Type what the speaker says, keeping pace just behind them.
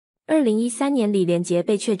2013年，李连杰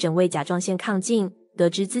被确诊为甲状腺亢进，得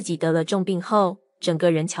知自己得了重病后，整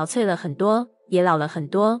个人憔悴了很多，也老了很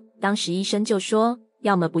多。当时医生就说，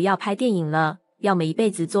要么不要拍电影了，要么一辈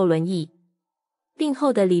子坐轮椅。病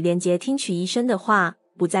后的李连杰听取医生的话，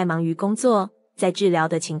不再忙于工作，在治疗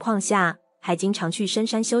的情况下，还经常去深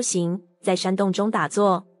山修行，在山洞中打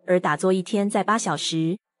坐，而打坐一天在8小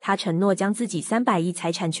时。他承诺将自己300亿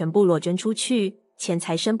财产全部裸捐出去，钱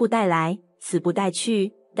财生不带来，死不带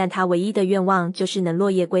去，但他唯一的愿望就是能落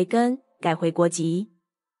叶归根，改回国籍。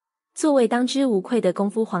作为当之无愧的功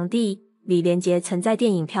夫皇帝，李连杰曾在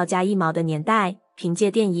电影票价1毛的年代，凭借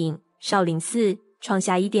电影《少林寺》创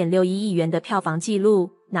下1.61亿元的票房纪录，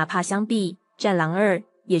哪怕相比《战狼2》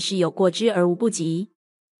也是有过之而无不及。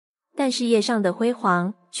但事业上的辉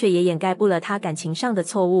煌却也掩盖不了他感情上的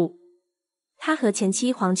错误。他和前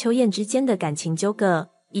妻黄秋燕之间的感情纠葛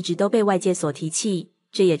一直都被外界所提起，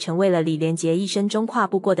这也成为了李连杰一生中跨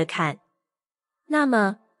不过的坎。那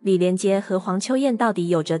么李连杰和黄秋燕到底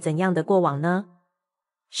有着怎样的过往呢？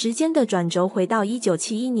时间的转轴回到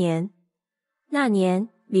1971年，那年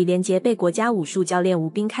李连杰被国家武术教练吴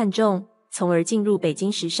斌看中，从而进入北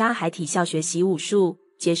京什刹海体校学习武术，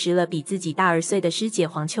结识了比自己大2岁的师姐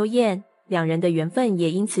黄秋燕，两人的缘分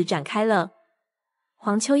也因此展开了。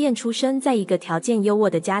黄秋燕出生在一个条件优渥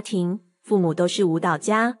的家庭，父母都是舞蹈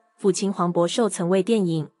家，父亲黄渤寿曾为电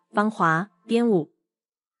影《芳华》编舞，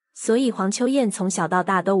所以黄秋燕从小到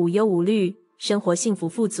大都无忧无虑，生活幸福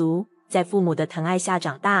富足，在父母的疼爱下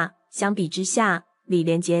长大。相比之下，李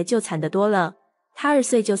连杰就惨得多了。他2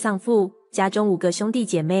岁就丧父，家中5个兄弟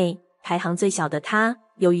姐妹，排行最小的他，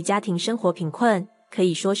由于家庭生活贫困，可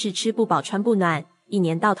以说是吃不饱穿不暖，一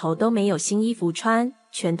年到头都没有新衣服穿，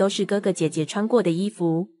全都是哥哥姐姐穿过的衣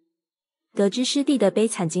服。得知师弟的悲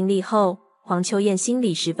惨经历后，黄秋燕心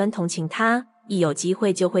里十分同情他，一有机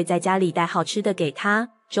会就会在家里带好吃的给他，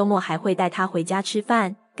周末还会带他回家吃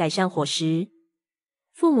饭，改善伙食。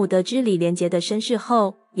父母得知李连杰的身世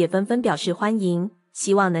后，也纷纷表示欢迎，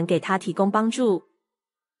希望能给他提供帮助。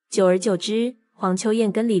久而久之，黄秋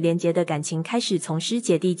燕跟李连杰的感情开始从师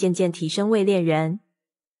姐弟渐渐提升为恋人。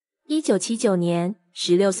1979年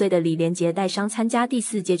，16岁的李连杰带伤参加第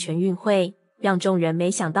4届全运会，让众人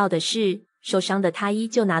没想到的是，受伤的他依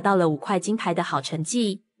旧拿到了5块金牌的好成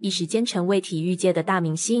绩，一时间成为体育界的大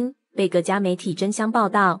明星，被各家媒体争相报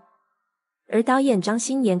道。而导演张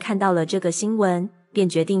星妍看到了这个新闻，便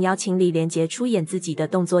决定邀请李连杰出演自己的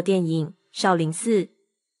动作电影《少林寺》。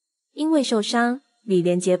因为受伤，李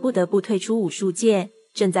连杰不得不退出武术界，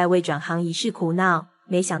正在为转行一事苦恼，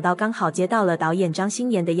没想到刚好接到了导演张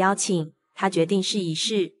星妍的邀请，他决定试一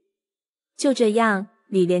试。就这样，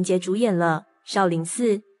李连杰主演了《少林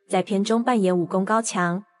寺》，在片中扮演武功高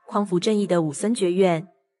强、匡扶正义的武僧觉远。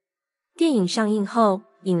电影上映后，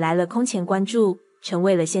引来了空前关注，成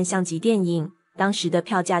为了现象级电影。当时的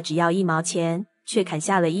票价只要1毛钱，却砍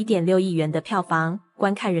下了1.6亿元的票房，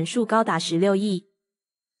观看人数高达16亿。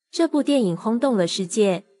这部电影轰动了世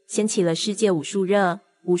界，掀起了世界武术热，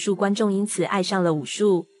无数观众因此爱上了武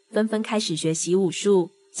术，纷纷开始学习武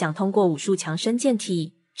术，想通过武术强身健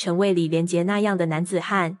体，成为李连杰那样的男子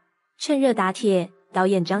汉。趁热打铁，导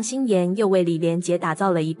演张星妍又为李连杰打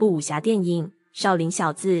造了一部武侠电影《少林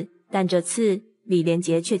小子》，但这次李连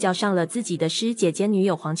杰却叫上了自己的师姐兼女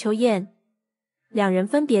友黄秋燕，两人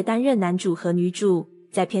分别担任男主和女主，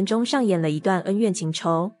在片中上演了一段恩怨情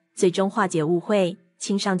仇，最终化解误会，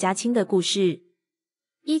亲上加亲的故事。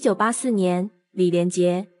1984年，李连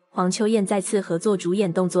杰、黄秋燕再次合作主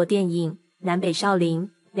演动作电影《南北少林》，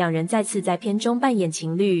两人再次在片中扮演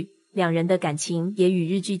情侣，两人的感情也与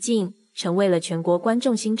日俱进，成为了全国观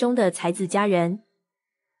众心中的才子佳人。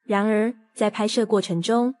然而，在拍摄过程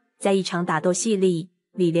中，在一场打斗戏里，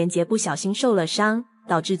李连杰不小心受了伤，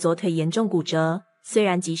导致左腿严重骨折，虽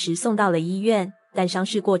然及时送到了医院，但伤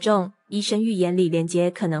势过重，医生预言李连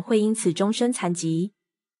杰可能会因此终身残疾。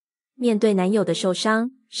面对男友的受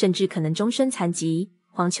伤，甚至可能终身残疾，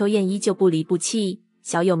黄秋燕依旧不离不弃。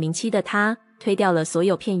小有名气的她，推掉了所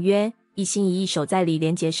有片约，一心一意守在李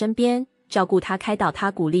连杰身边，照顾他、开导他、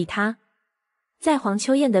鼓励他。在黄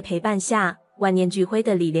秋燕的陪伴下，万念俱灰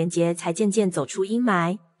的李连杰才渐渐走出阴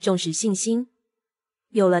霾，重拾信心。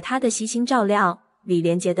有了他的悉心照料，李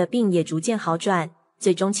连杰的病也逐渐好转，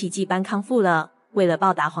最终奇迹般康复了。为了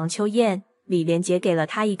报答黄秋燕，李连杰给了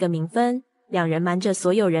他一个名分，两人瞒着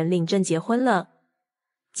所有人领证结婚了。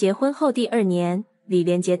结婚后第2年，李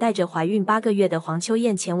连杰带着怀孕8个月的黄秋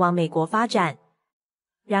燕前往美国发展。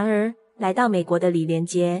然而，来到美国的李连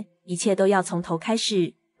杰，一切都要从头开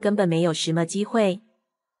始，根本没有什么机会。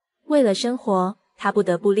为了生活，他不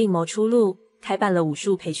得不另谋出路，开办了武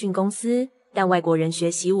术培训公司，但外国人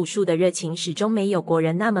学习武术的热情始终没有国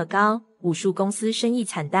人那么高，武术公司生意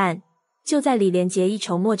惨淡。就在李连杰一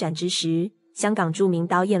筹莫展之时，香港著名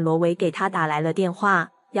导演罗维给他打来了电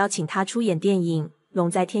话，邀请他出演电影《龙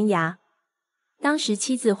在天涯》。当时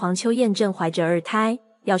妻子黄秋燕正怀着2胎，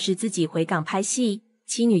要是自己回港拍戏，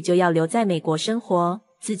妻女就要留在美国生活，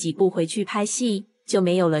自己不回去拍戏，就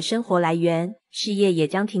没有了生活来源，事业也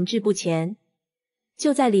将停滞不前。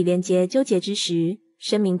就在李连杰纠结之时，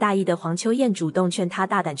深明大义的黄秋燕主动劝他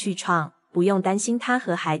大胆去闯，不用担心他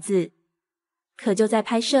和孩子。可就在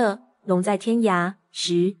拍摄《龙在天涯》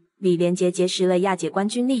时，李连杰结识了亚姐冠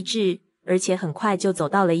军励志，而且很快就走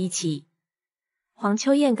到了一起。黄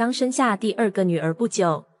秋燕刚生下第2个女儿不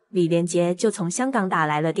久，李连杰就从香港打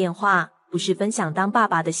来了电话，不是分享当爸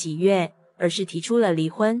爸的喜悦，而是提出了离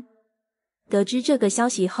婚。得知这个消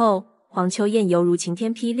息后，黄秋燕犹如晴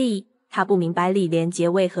天霹雳，她不明白李连杰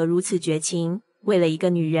为何如此绝情，为了一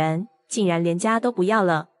个女人，竟然连家都不要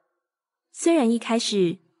了。虽然一开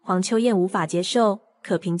始黄秋燕无法接受，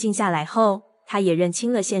可平静下来后，她也认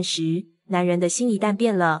清了现实，男人的心一旦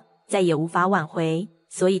变了，再也无法挽回，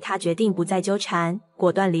所以她决定不再纠缠，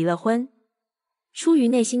果断离了婚。出于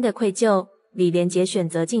内心的愧疚，李连杰选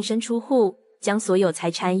择净身出户，将所有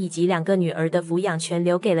财产以及2个女儿的抚养权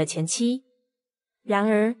留给了前妻。然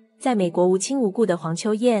而，在美国无亲无故的黄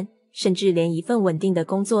秋燕，甚至连一份稳定的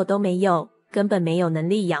工作都没有，根本没有能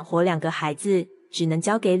力养活2个孩子，只能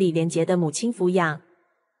交给李连杰的母亲抚养。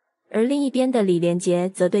而另一边的李连杰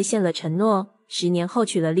则兑现了承诺，10年后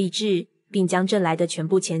娶了励志，并将挣来的全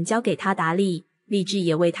部钱交给他打理。励志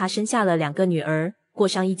也为他生下了2个女儿，过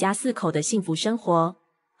上一家4口的幸福生活。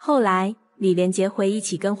后来，李连杰回忆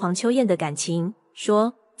起跟黄秋燕的感情，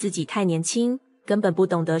说自己太年轻，根本不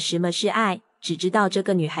懂得什么是爱，只知道这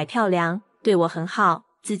个女孩漂亮，对我很好，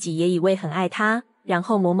自己也以为很爱她，然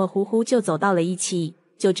后模模糊糊就走到了一起，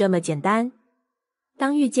就这么简单。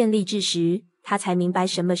当遇见励志时，他才明白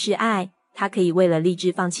什么是爱，他可以为了励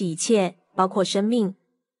志放弃一切，包括生命。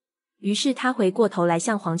于是他回过头来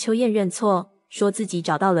向黄秋燕认错，说自己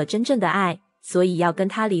找到了真正的爱，所以要跟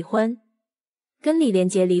他离婚。跟李连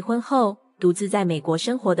杰离婚后，独自在美国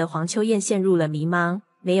生活的黄秋燕陷入了迷茫，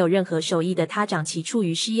没有任何手艺的她长期处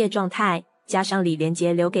于失业状态，加上李连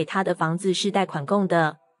杰留给她的房子是贷款供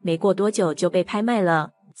的，没过多久就被拍卖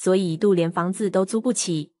了，所以一度连房子都租不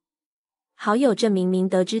起。好友郑明明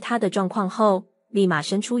得知他的状况后，立马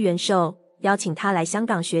伸出援手，邀请他来香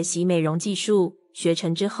港学习美容技术，学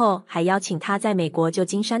成之后还邀请他在美国旧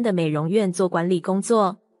金山的美容院做管理工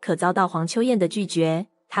作，可遭到黄秋燕的拒绝，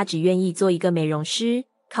他只愿意做一个美容师，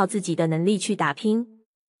靠自己的能力去打拼。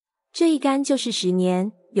这一干就是10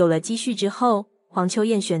年，有了积蓄之后，黄秋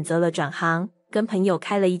燕选择了转行，跟朋友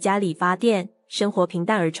开了一家理发店，生活平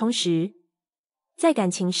淡而充实。在感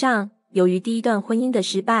情上，由于第一段婚姻的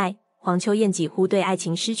失败，黄秋燕几乎对爱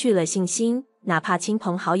情失去了信心，哪怕亲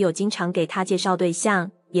朋好友经常给她介绍对象，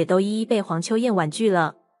也都一一被黄秋燕婉拒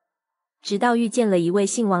了。直到遇见了一位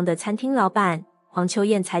姓王的餐厅老板，黄秋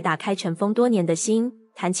燕才打开尘封多年的心，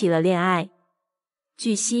谈起了恋爱。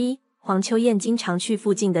据悉，黄秋燕经常去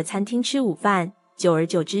附近的餐厅吃午饭，久而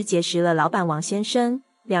久之结识了老板王先生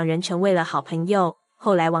，2人成为了好朋友。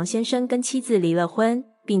后来王先生跟妻子离了婚，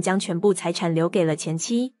并将全部财产留给了前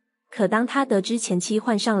妻。可当他得知前妻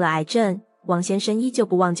患上了癌症，王先生依旧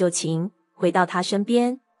不忘旧情，回到他身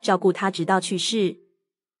边，照顾他直到去世。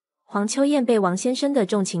黄秋燕被王先生的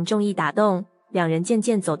重情重义打动，2人渐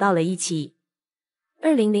渐走到了一起。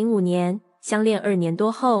2005年，相恋2年多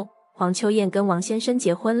后，黄秋燕跟王先生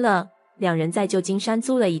结婚了，2人在旧金山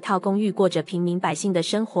租了一套公寓，过着平民百姓的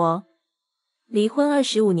生活。离婚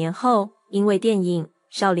25年后，因为电影《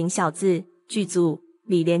少林小子》剧组，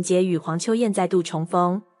李连杰与黄秋燕再度重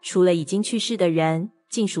逢，除了已经去世的人，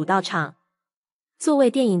尽数到场。作为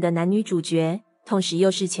电影的男女主角，同时又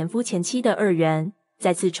是前夫前妻的2人，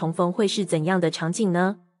再次重逢会是怎样的场景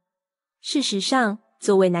呢？事实上，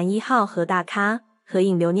作为男1号和大咖合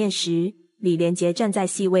影留念时，李连杰站在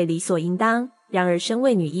C 位理所应当，然而身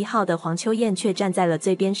为女1号的黄秋燕却站在了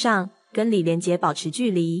最边上，跟李连杰保持距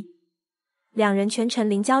离。2人全程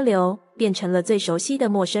零交流，变成了最熟悉的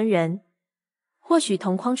陌生人。或许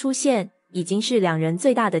同框出现已经是2人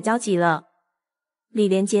最大的交集了。李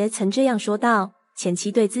连杰曾这样说道，前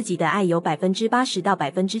妻对自己的爱有 80% 到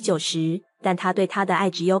 90%， 但他对她的爱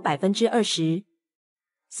只有 20%。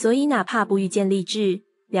 所以哪怕不遇见励志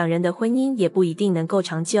，2人的婚姻也不一定能够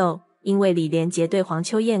长久，因为李连杰对黄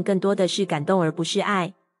秋燕更多的是感动而不是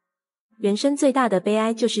爱。人生最大的悲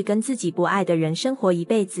哀就是跟自己不爱的人生活一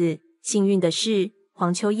辈子。幸运的是，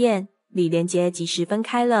黄秋燕、李连杰及时分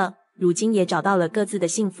开了，如今也找到了各自的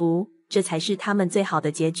幸福，这才是他们最好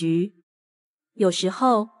的结局。有时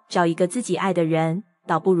候，找一个自己爱的人，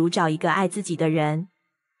倒不如找一个爱自己的人。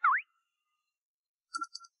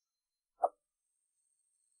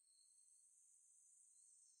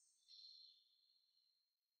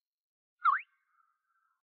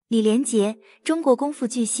李连杰，中国功夫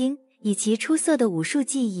巨星，以其出色的武术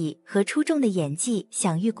技艺和出众的演技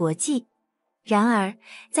享誉国际。然而，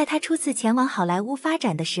在他初次前往好莱坞发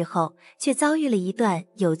展的时候，却遭遇了一段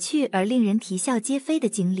有趣而令人啼笑皆非的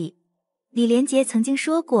经历。李连杰曾经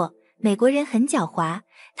说过，美国人很狡猾，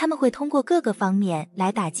他们会通过各个方面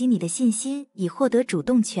来打击你的信心，以获得主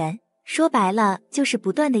动权。说白了，就是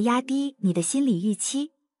不断地压低你的心理预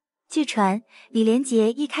期。据传，李连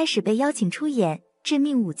杰一开始被邀请出演《致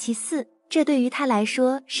命武器4》，这对于他来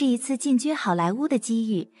说是一次进军好莱坞的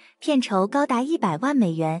机遇，片酬高达100万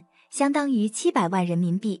美元，相当于700万人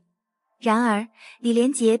民币。然而，李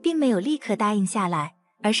连杰并没有立刻答应下来，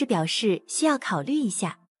而是表示需要考虑一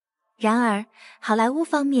下。然而，好莱坞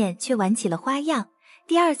方面却玩起了花样，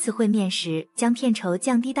第二次会面时将片酬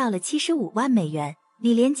降低到了75万美元，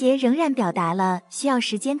李连杰仍然表达了需要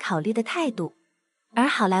时间考虑的态度。而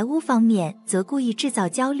好莱坞方面则故意制造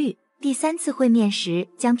焦虑，第三次会面时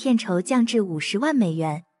将片酬降至50万美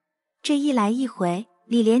元。这一来一回，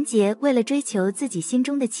李连杰为了追求自己心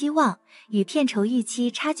中的期望，与片酬预期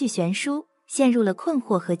差距悬殊，陷入了困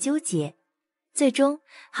惑和纠结。最终，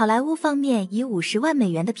好莱坞方面以50万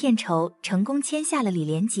美元的片酬成功签下了李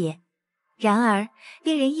连杰。然而，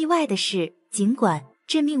令人意外的是，尽管《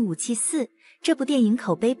致命武器4》这部电影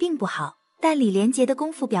口碑并不好，但李连杰的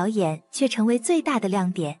功夫表演却成为最大的亮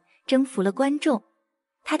点，征服了观众。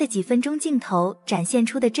他的几分钟镜头展现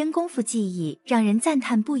出的真功夫技艺让人赞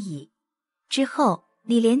叹不已。之后，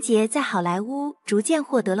李连杰在好莱坞逐渐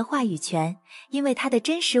获得了话语权，因为他的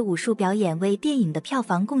真实武术表演为电影的票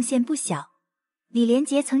房贡献不小。李连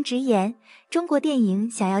杰曾直言，中国电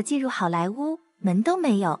影想要进入好莱坞，门都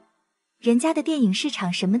没有。人家的电影市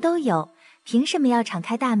场什么都有，凭什么要敞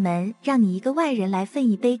开大门，让你一个外人来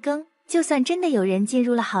分一杯羹？就算真的有人进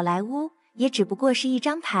入了好莱坞，也只不过是一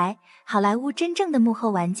张牌，好莱坞真正的幕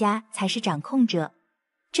后玩家才是掌控者。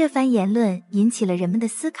这番言论引起了人们的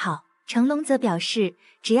思考。成龙则表示，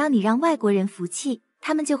只要你让外国人服气，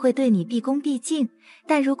他们就会对你毕恭毕敬，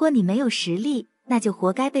但如果你没有实力，那就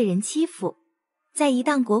活该被人欺负。在一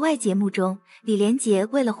档国外节目中，李连杰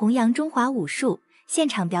为了弘扬中华武术，现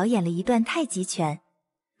场表演了一段太极拳。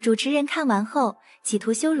主持人看完后，企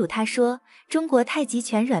图羞辱他说，中国太极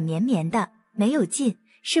拳软绵绵的，没有劲，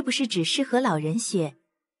是不是只适合老人学？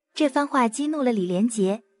这番话激怒了李连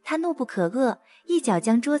杰，他怒不可遏，一脚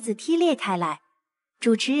将桌子踢裂开来。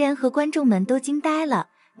主持人和观众们都惊呆了，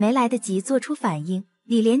没来得及做出反应，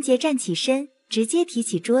李连杰站起身，直接提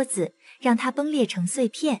起桌子，让它崩裂成碎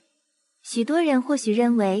片。许多人或许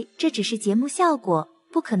认为这只是节目效果，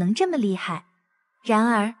不可能这么厉害。然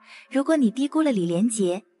而，如果你低估了李连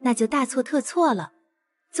杰，那就大错特错了。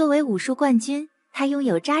作为武术冠军，他拥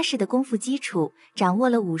有扎实的功夫基础，掌握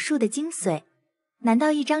了武术的精髓。难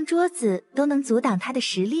道一张桌子都能阻挡他的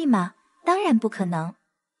实力吗？当然不可能。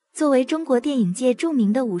作为中国电影界著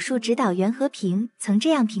名的武术指导袁和平曾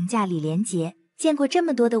这样评价李连杰，见过这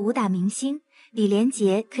么多的武打明星，李连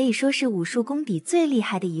杰可以说是武术功底最厉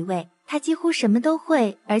害的一位，他几乎什么都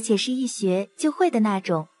会，而且是一学就会的那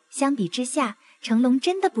种。相比之下，成龙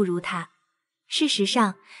真的不如他。事实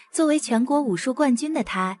上，作为全国武术冠军的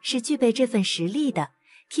他是具备这份实力的，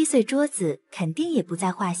踢碎桌子肯定也不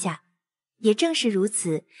在话下。也正是如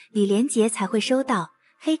此，李连杰才会收到《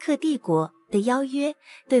黑客帝国》的邀约，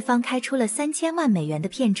对方开出了3000万美元的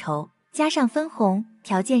片酬，加上分红，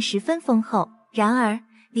条件十分丰厚。然而，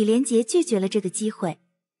李连杰拒绝了这个机会。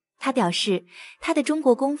他表示，他的中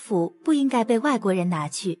国功夫不应该被外国人拿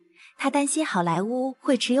去，他担心好莱坞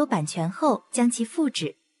会持有版权后将其复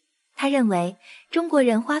制。他认为，中国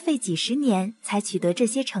人花费几十年才取得这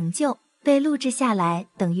些成就，被录制下来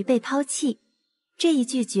等于被抛弃。这一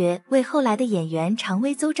拒绝为后来的演员常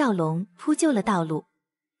威邹兆龙铺就了道路。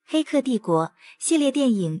黑客帝国系列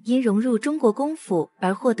电影因融入中国功夫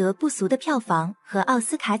而获得不俗的票房和奥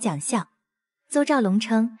斯卡奖项。邹兆龙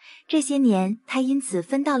称，这些年他因此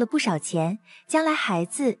分到了不少钱，将来孩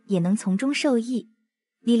子也能从中受益。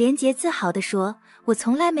李连杰自豪地说，我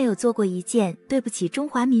从来没有做过一件对不起中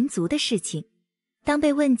华民族的事情。当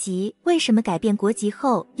被问及为什么改变国籍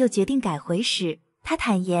后又决定改回时，他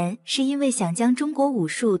坦言是因为想将中国武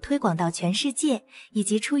术推广到全世界，以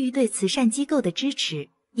及出于对慈善机构的支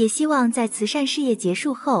持，也希望在慈善事业结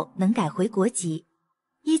束后能改回国籍。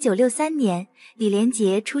1963年，李连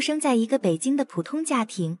杰出生在一个北京的普通家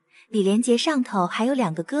庭。李连杰上头还有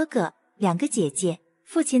2个哥哥、2个姐姐。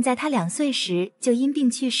父亲在他2岁时就因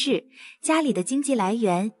病去世，家里的经济来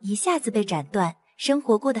源一下子被斩断，生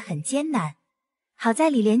活过得很艰难。好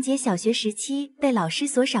在李连杰小学时期被老师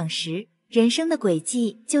所赏识，人生的轨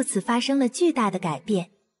迹就此发生了巨大的改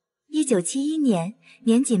变。1971年，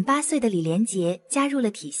年仅8岁的李连杰加入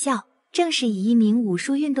了体校，正是以一名武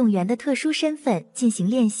术运动员的特殊身份进行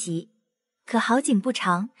练习。可好景不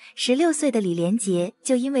长，16岁的李连杰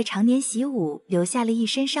就因为常年习武留下了一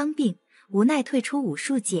身伤病，无奈退出武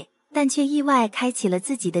术界，但却意外开启了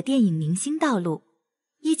自己的电影明星道路。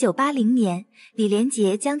1980年，李连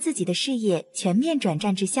杰将自己的事业全面转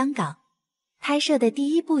战至香港，拍摄的第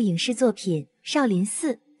一部影视作品《少林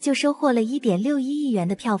寺》就收获了 1.61 亿元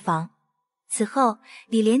的票房。此后，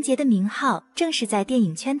李连杰的名号正式在电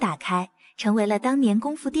影圈打开，成为了当年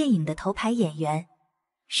功夫电影的头牌演员。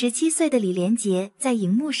17岁的李连杰在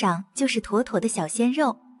荧幕上就是妥妥的小鲜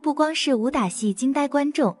肉，不光是武打戏惊呆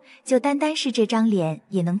观众，就单单是这张脸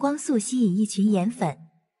也能光速吸引一群颜粉。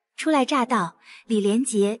初来乍到，李连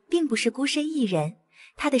杰并不是孤身一人，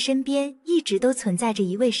他的身边一直都存在着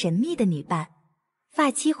一位神秘的女伴，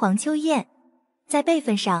发妻黄秋燕。在辈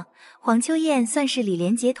分上，黄秋燕算是李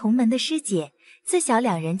连杰同门的师姐，自小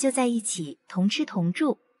两人就在一起同吃同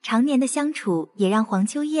住，常年的相处也让黄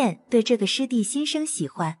秋燕对这个师弟心生喜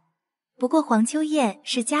欢。不过黄秋燕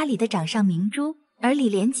是家里的掌上明珠，而李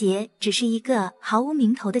连杰只是一个毫无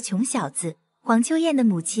名头的穷小子，黄秋燕的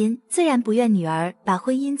母亲自然不愿女儿把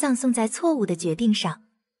婚姻葬送在错误的决定上。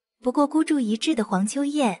不过孤注一掷的黄秋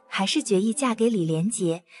燕还是决意嫁给李连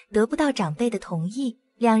杰，得不到长辈的同意，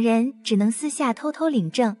两人只能私下偷偷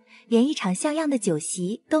领证，连一场像样的酒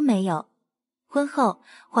席都没有。婚后，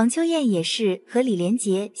黄秋燕也是和李连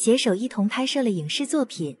杰携手一同拍摄了影视作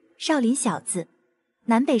品《少林小子》《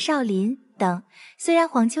南北少林》等。虽然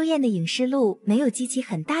黄秋燕的影视路没有激起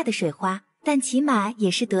很大的水花，但起码也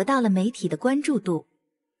是得到了媒体的关注度。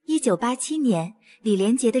1987年，李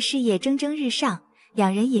连杰的事业蒸蒸日上，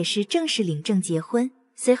两人也是正式领证结婚。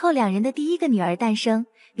随后两人的第一个女儿诞生，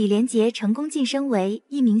李连杰成功晋升为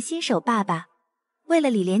一名新手爸爸。为了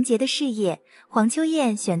李连杰的事业，黄秋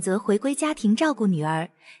燕选择回归家庭照顾女儿，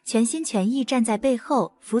全心全意站在背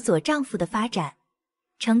后辅佐丈夫的发展。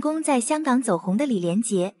成功在香港走红的李连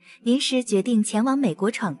杰临时决定前往美国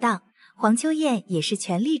闯荡，黄秋燕也是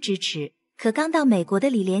全力支持。可刚到美国的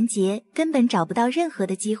李连杰根本找不到任何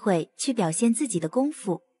的机会去表现自己的功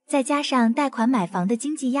夫，再加上贷款买房的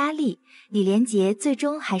经济压力，李连杰最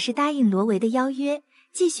终还是答应罗维的邀约，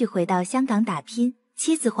继续回到香港打拼。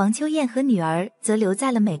妻子黄秋燕和女儿则留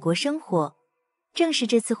在了美国生活。正是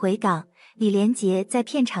这次回港，李连杰在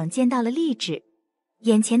片场见到了丽质，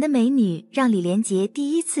眼前的美女让李连杰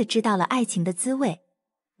第一次知道了爱情的滋味。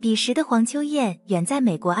彼时的黄秋燕远在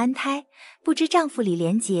美国安胎，不知丈夫李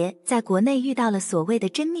连杰在国内遇到了所谓的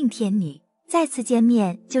真命天女，再次见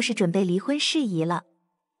面就是准备离婚事宜了。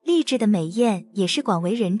丽质的美艳也是广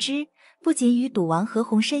为人知，不仅与赌王何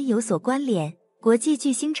鸿燊有所关联，国际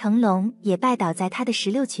巨星成龙也拜倒在他的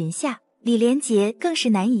16裙下，李连杰更是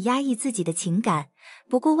难以压抑自己的情感。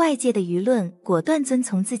不顾外界的舆论，果断遵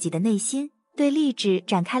从自己的内心，对丽质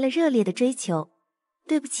展开了热烈的追求。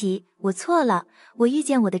对不起，我错了，我遇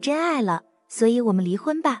见我的真爱了，所以我们离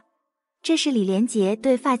婚吧。这是李连杰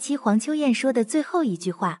对发妻黄秋燕说的最后一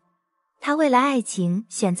句话。他为了爱情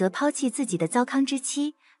选择抛弃自己的糟糠之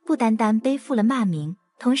妻，不单单背负了骂名，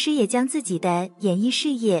同时也将自己的演艺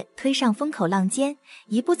事业推上风口浪尖，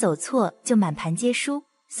一步走错就满盘皆输。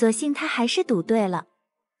所幸他还是赌对了。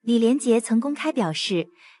李连杰曾公开表示，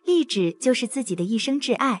丽质就是自己的一生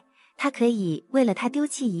挚爱，他可以为了她丢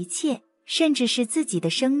弃一切，甚至是自己的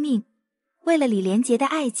生命。为了李连杰的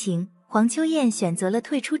爱情，黄秋燕选择了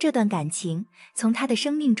退出这段感情，从他的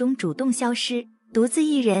生命中主动消失，独自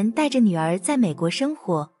一人带着女儿在美国生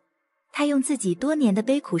活。他用自己多年的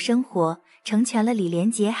悲苦生活，成全了李连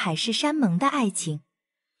杰海誓山盟的爱情。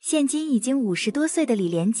现今已经50多岁的李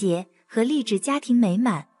连杰和丽质家庭美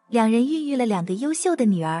满，两人孕育了2个优秀的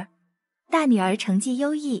女儿。大女儿成绩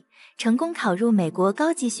优异，成功考入美国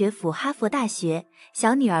高级学府哈佛大学，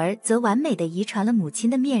小女儿则完美的遗传了母亲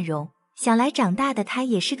的面容。想来长大的她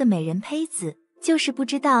也是个美人胚子，就是不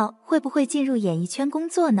知道会不会进入演艺圈工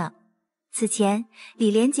作呢。此前，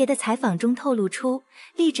李连杰的采访中透露出，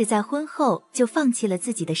丽质在婚后就放弃了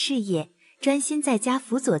自己的事业，专心在家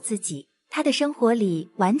辅佐自己。她的生活里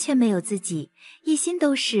完全没有自己，一心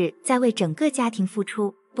都是在为整个家庭付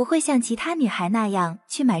出，不会像其他女孩那样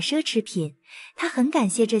去买奢侈品。她很感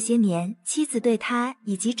谢这些年妻子对她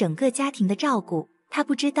以及整个家庭的照顾，她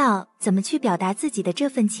不知道怎么去表达自己的这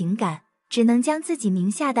份情感，只能将自己名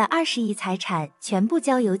下的20亿财产全部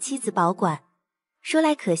交由妻子保管。说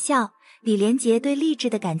来可笑，李连杰对丽质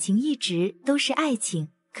的感情一直都是爱情，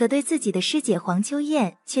可对自己的师姐黄秋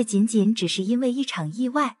燕却仅仅只是因为一场意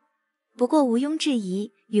外。不过毋庸置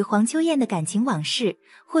疑，与黄秋燕的感情往事，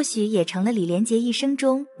或许也成了李连杰一生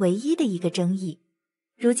中唯一的一个争议。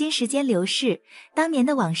如今时间流逝，当年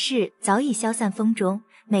的往事早已消散风中，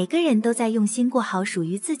每个人都在用心过好属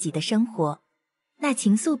于自己的生活。那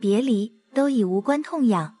情愫别离，都已无关痛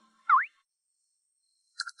痒。